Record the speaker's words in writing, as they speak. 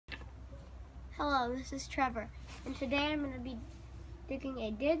Hello, this is Trevor, and today I'm going to be digging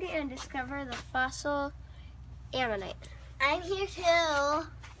a dig and discover the fossil Ammonite. I'm here too.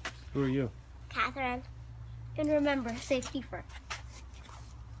 Who are you? Catherine. And remember, safety first.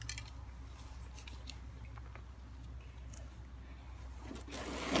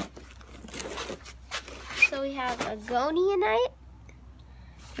 So we have a Gonianite,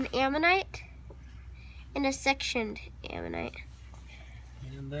 an Ammonite, and a sectioned Ammonite.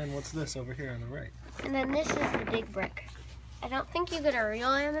 And then what's this over here on the right? And then this is the dig brick. I don't think you get a real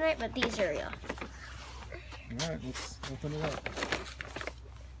Ammonite, but these are real. Alright, let's open it up.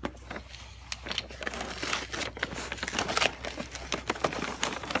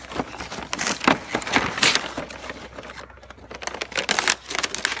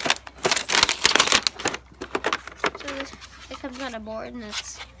 It comes on a board and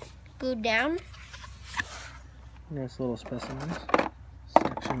it's glued down. Nice little specimens.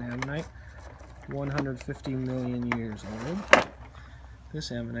 Section Ammonite, 150 million years old.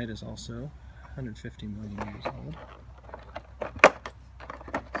 This Ammonite is also 150 million years old.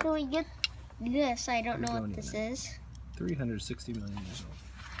 So we get this. I don't know what this is. 360 million years old.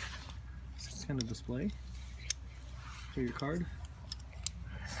 It's kind of display for your card.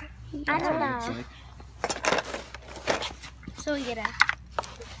 I don't That's know. what it looks like. So we get a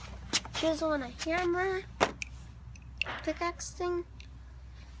chisel and a hammer, pickaxe thing.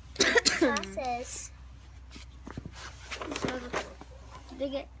 Glasses. So to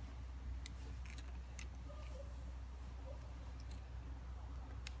dig it.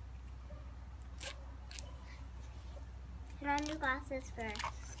 Put on your glasses first.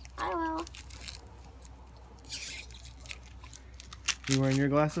 I will. You wearing your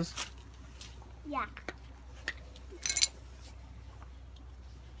glasses? Yeah.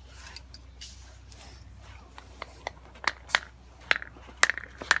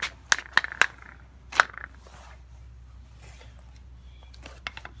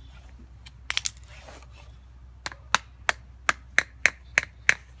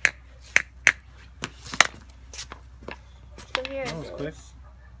 So here That it was goes. quick.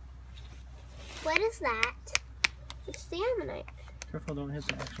 What is that? It's the Ammonite. Careful, don't hit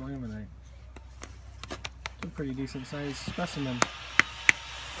the actual Ammonite. It's a pretty decent sized specimen.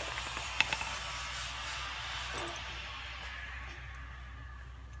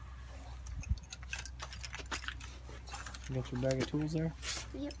 You got your bag of tools there?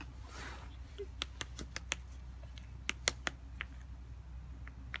 Yep.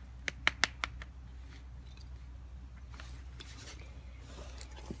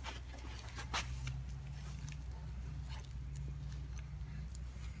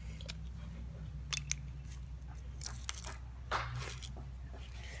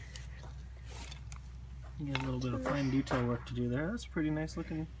 You got a little bit of fine detail work to do there. That's a pretty nice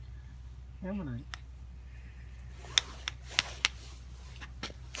looking Ammonite.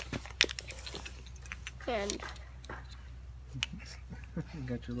 And You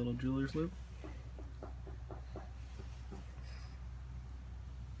got your little jeweler's loop.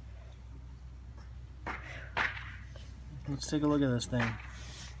 Let's take a look at this thing.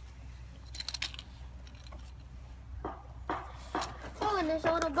 oh, and there's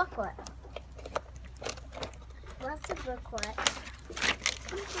a little booklet. What's a booklet?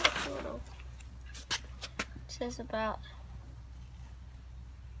 It says about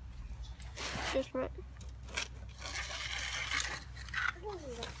different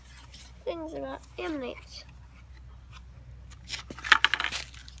things about ammonites.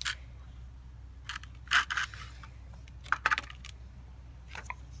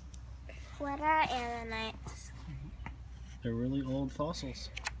 What are ammonites? They're really old fossils.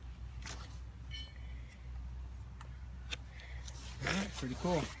 Alright, pretty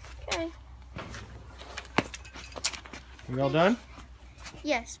cool. Okay. You all done?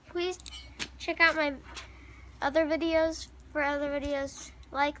 Yes, please check out my other videos for other videos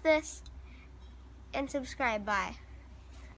like this and subscribe. Bye.